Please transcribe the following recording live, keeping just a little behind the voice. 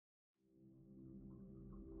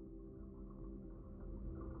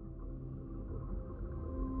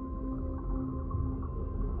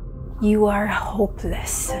You are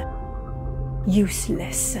hopeless,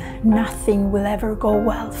 useless. Nothing will ever go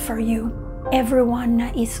well for you. Everyone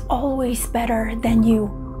is always better than you.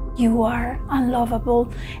 You are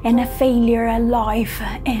unlovable and a failure at life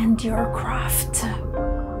and your craft.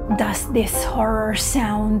 Does this horror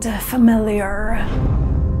sound familiar?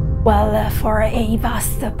 Well, for a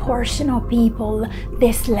vast portion of people,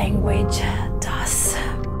 this language does.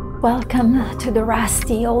 Welcome to the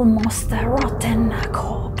rusty, almost rotten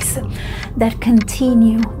cogs that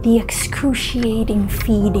continue the excruciating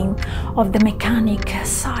feeding of the mechanic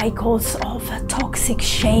cycles of toxic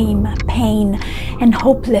shame, pain, and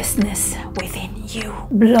hopelessness within you,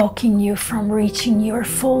 blocking you from reaching your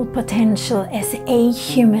full potential as a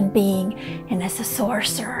human being and as a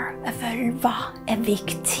sorcerer, a vulva, a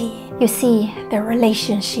victi. You see, the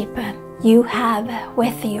relationship you have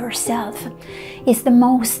with yourself is the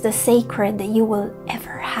most sacred that you will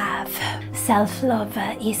ever have. Self-love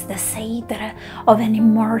is the center of an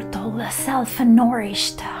immortal,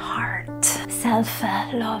 self-nourished heart.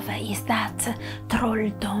 Self-love is that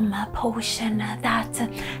trolldom potion that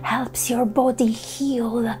helps your body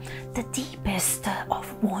heal the deepest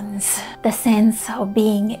of wounds. The sense of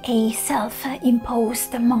being a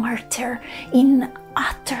self-imposed martyr in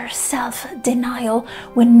utter self-denial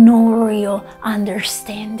with no real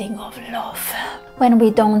understanding of love. When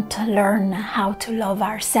we don't learn how to love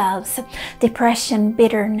ourselves, depression,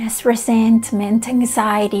 bitterness, resentment,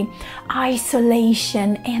 anxiety,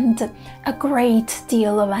 isolation, and a great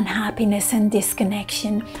deal of unhappiness and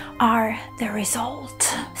disconnection are the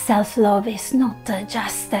result. Self-love is not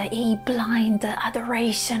just a blind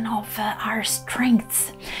adoration of our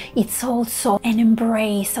strengths. It's also an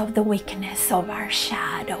embrace of the weakness of our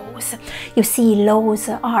shadows. You see, lows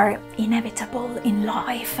are inevitable in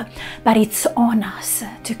life, but it's on us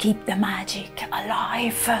to keep the magic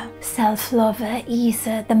alive. Self-love is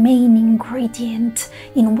the main ingredient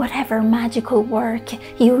in whatever magical work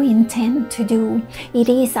you intend to do. It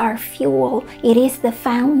is our fuel. It is the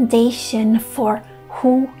foundation for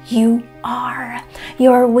who you are.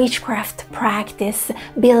 Your witchcraft practice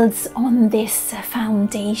builds on this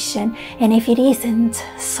foundation, and if it isn't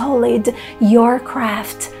solid, your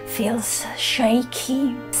craft feels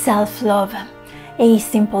shaky. Self-love, a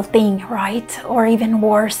simple thing, right? Or even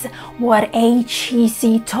worse, what a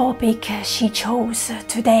cheesy topic she chose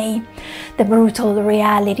today. The brutal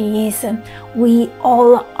reality is we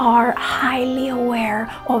all are highly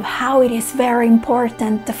aware of how it is very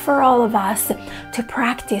important for all of us to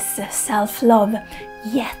practice self-love,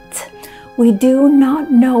 yet we do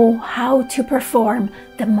not know how to perform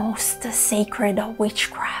the most sacred of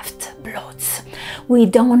witchcraft bloods. We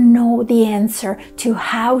don't know the answer to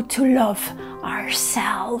how to love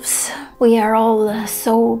ourselves. We are all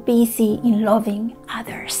so busy in loving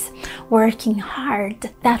others, working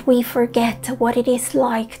hard, that we forget what it is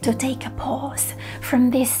like to take a pause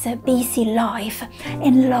from this busy life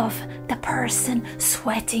and love the person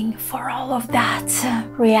sweating for all of that.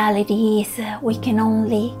 Reality is we can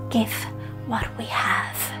only give what we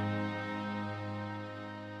have.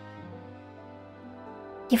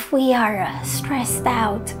 If we are stressed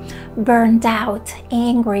out, burned out,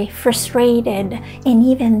 angry, frustrated, and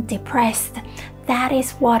even depressed, that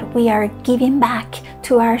is what we are giving back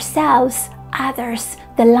to ourselves, others,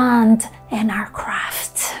 the land, and our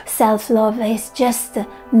craft. Self-love is just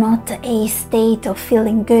not a state of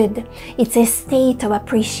feeling good. It's a state of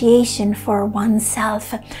appreciation for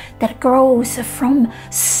oneself that grows from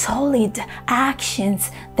solid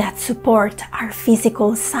actions that support our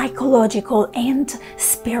physical, psychological, and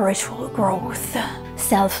spiritual growth.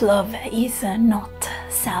 Self-love is not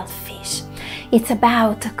selfish. It's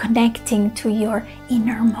about connecting to your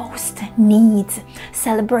innermost needs,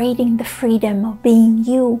 celebrating the freedom of being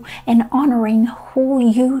you and honoring who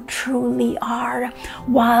you truly are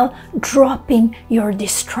while dropping your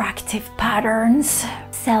destructive patterns.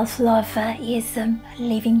 Self-love is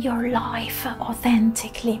living your life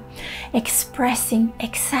authentically, expressing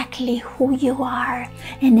exactly who you are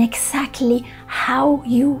and exactly how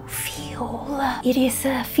you feel. It is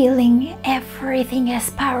feeling everything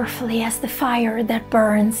as powerfully as the fire that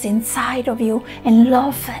burns inside of you, and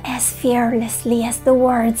love as fearlessly as the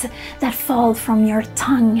words that fall from your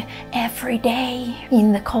tongue every day.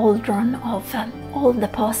 In the cauldron of all the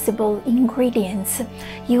possible ingredients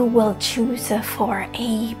you will choose for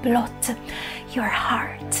a blot, your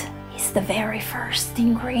heart is the very first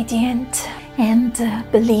ingredient. And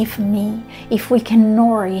believe me, if we can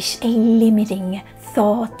nourish a limiting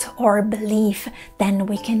thought or belief, then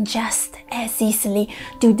we can just as easily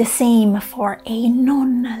do the same for a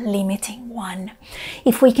non-limiting one.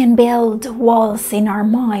 If we can build walls in our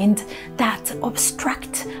mind that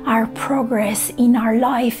obstruct our progress in our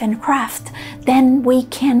life and craft, then we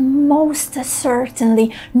can most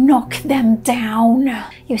certainly knock them down.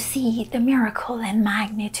 You see, the miracle and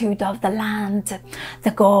magnitude of the land,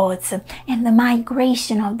 the gods, and the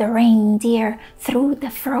migration of the reindeer through the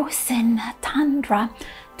frozen tundra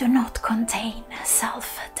do not contain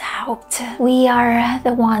self-doubt. We are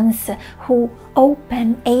the ones who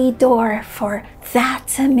open a door for that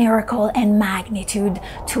miracle and magnitude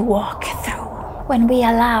to walk through. When we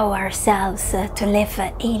allow ourselves to live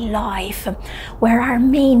a life where our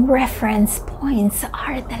main reference points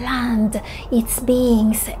are the land, its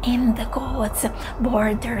beings, and the gods,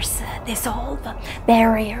 borders dissolve,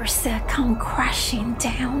 barriers come crashing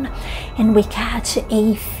down, and we catch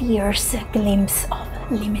a fierce glimpse of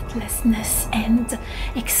limitlessness and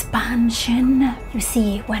expansion. You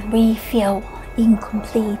see, when we feel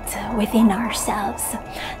incomplete within ourselves,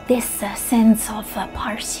 this sense of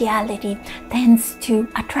partiality tends to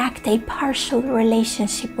attract a partial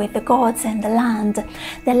relationship with the gods and the land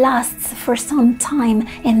that lasts for some time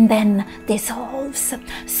and then dissolves.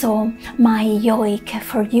 So my yoic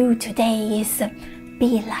for you today is: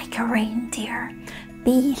 be like a reindeer.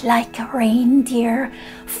 Be like a reindeer,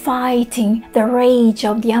 fighting the rage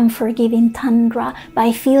of the unforgiving tundra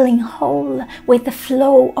by feeling whole with the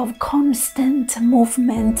flow of constant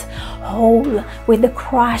movement, whole with the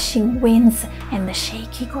crashing winds and the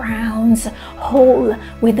shaky grounds, whole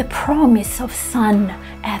with the promise of sun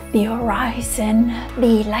at the horizon.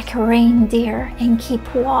 Be like a reindeer and keep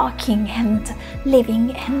walking and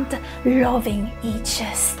living and loving each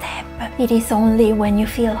step. It is only when you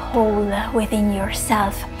feel whole within yourself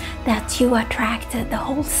that you attract the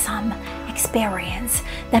wholesome experience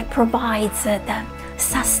that provides the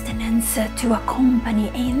sustenance to accompany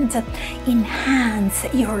and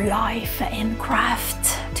enhance your life and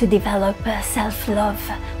craft. To develop self-love,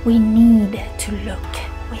 we need to look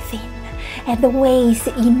within at the ways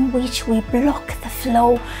in which we block the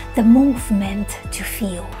flow, the movement to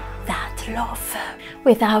feel that love.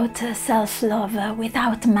 Without self-love,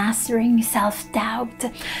 without mastering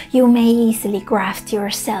self-doubt, you may easily graft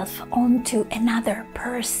yourself onto another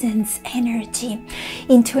person's energy,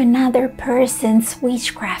 into another person's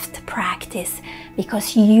witchcraft practice,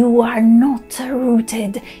 because you are not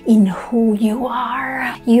rooted in who you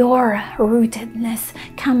are. Your rootedness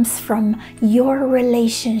comes from your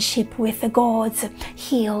relationship with the gods,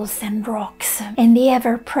 hills and rocks, and the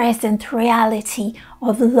ever-present reality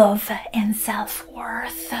of love and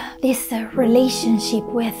self-worth. This relationship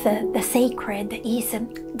with the sacred is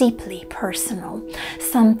deeply personal,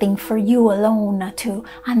 something for you alone to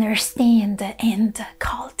understand and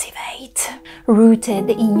cultivate. Rooted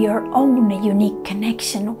in your own unique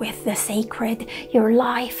connection with the sacred, your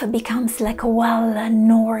life becomes like a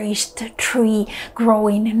well-nourished tree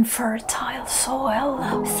growing in fertile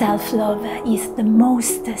soil. Self-love is the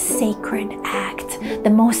most sacred act, the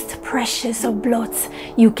most precious of bloods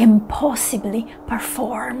you can possibly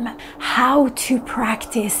perform. How to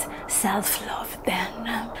practice self-love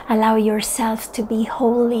then? Allow yourself to be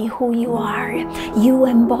wholly who you are. You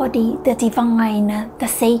embody the divine, the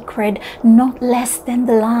sacred, not less than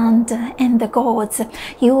the land and the gods.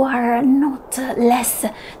 You are not less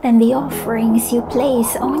than the offerings you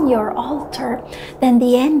place on your altar, than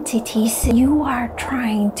the entities you are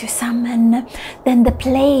trying to summon, than the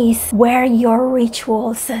place where your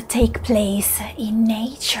rituals take place in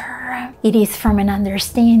nature. It is from an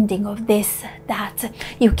understanding of this that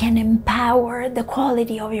you can empower the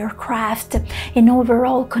quality of your craft in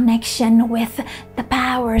overall connection with the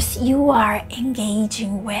powers you are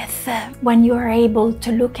engaging with. When you are able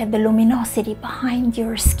to look at the luminosity behind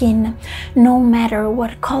your skin, no matter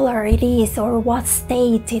what color it is or what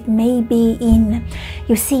state it may be in,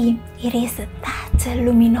 you see, it is that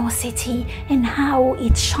luminosity and how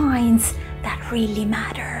it shines that really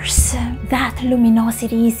matters. That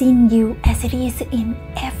luminosity is in you as it is in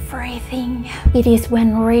everything. It is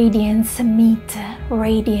when radiance meets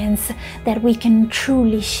radiance that we can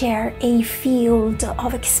truly share a field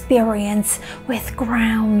of experience with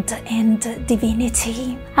ground and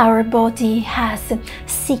divinity. Our body has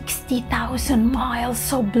 60,000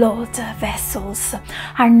 miles of blood vessels.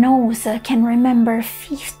 Our nose can remember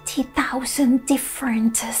 50,000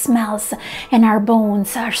 different smells, and our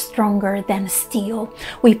bones are stronger than steel.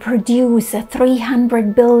 We produce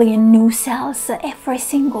 300 billion new cells every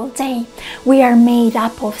single day. We are made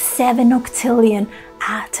up of 7 octillion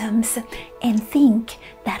atoms, and think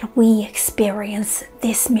that we experience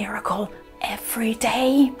this miracle every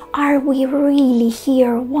day. Are we really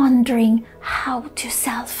here wondering how to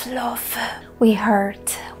self-love? We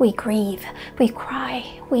hurt, we grieve, we cry,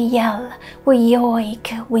 we yell, we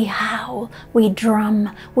yoik, we howl, we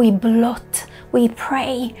drum, we blot, we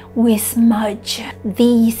pray, we smudge.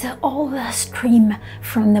 These all stream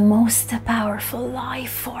from the most powerful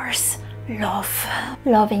life force, love.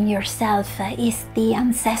 Loving yourself is the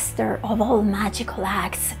ancestor of all magical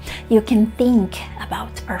acts you can think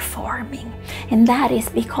about performing. And that is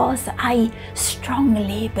because I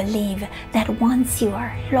strongly believe that once you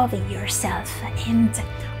are loving yourself and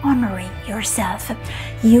honoring yourself,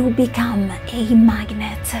 you become a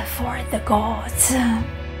magnet for the gods.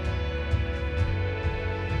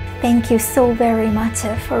 Thank you so very much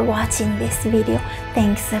for watching this video.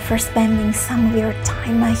 Thanks for spending some of your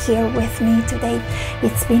time here with me today.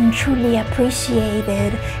 It's been truly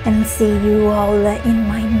appreciated, and see you all in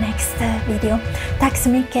my next video. Tack så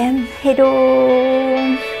mycket. Hej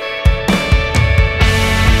då!